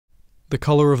The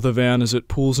color of the van as it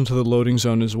pulls into the loading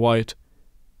zone is white,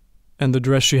 and the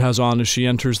dress she has on as she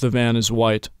enters the van is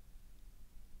white.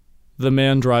 The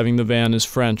man driving the van is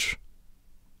French,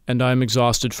 and I am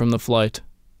exhausted from the flight.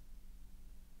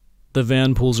 The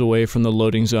van pulls away from the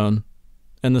loading zone,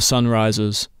 and the sun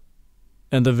rises,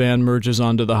 and the van merges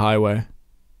onto the highway.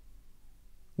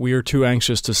 We are too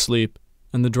anxious to sleep,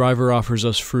 and the driver offers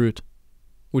us fruit,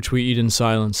 which we eat in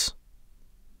silence.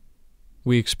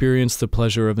 We experience the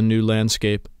pleasure of a new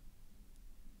landscape.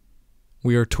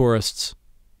 We are tourists.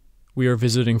 We are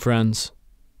visiting friends.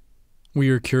 We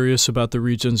are curious about the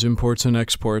region's imports and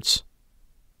exports.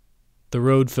 The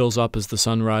road fills up as the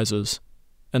sun rises,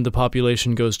 and the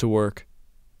population goes to work.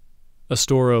 A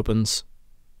store opens.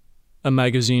 A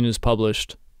magazine is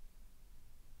published.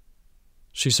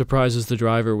 She surprises the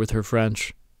driver with her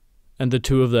French, and the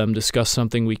two of them discuss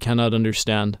something we cannot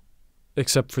understand,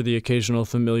 except for the occasional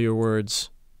familiar words.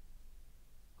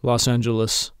 Los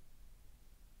Angeles.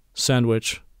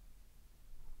 Sandwich.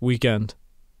 Weekend.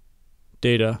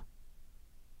 Data.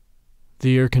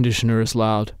 The air conditioner is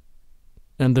loud,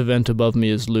 and the vent above me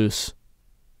is loose.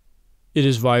 It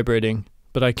is vibrating,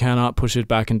 but I cannot push it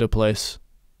back into place.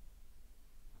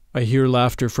 I hear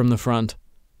laughter from the front,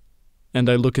 and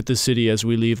I look at the city as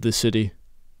we leave the city.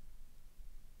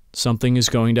 Something is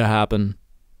going to happen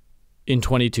in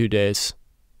 22 days.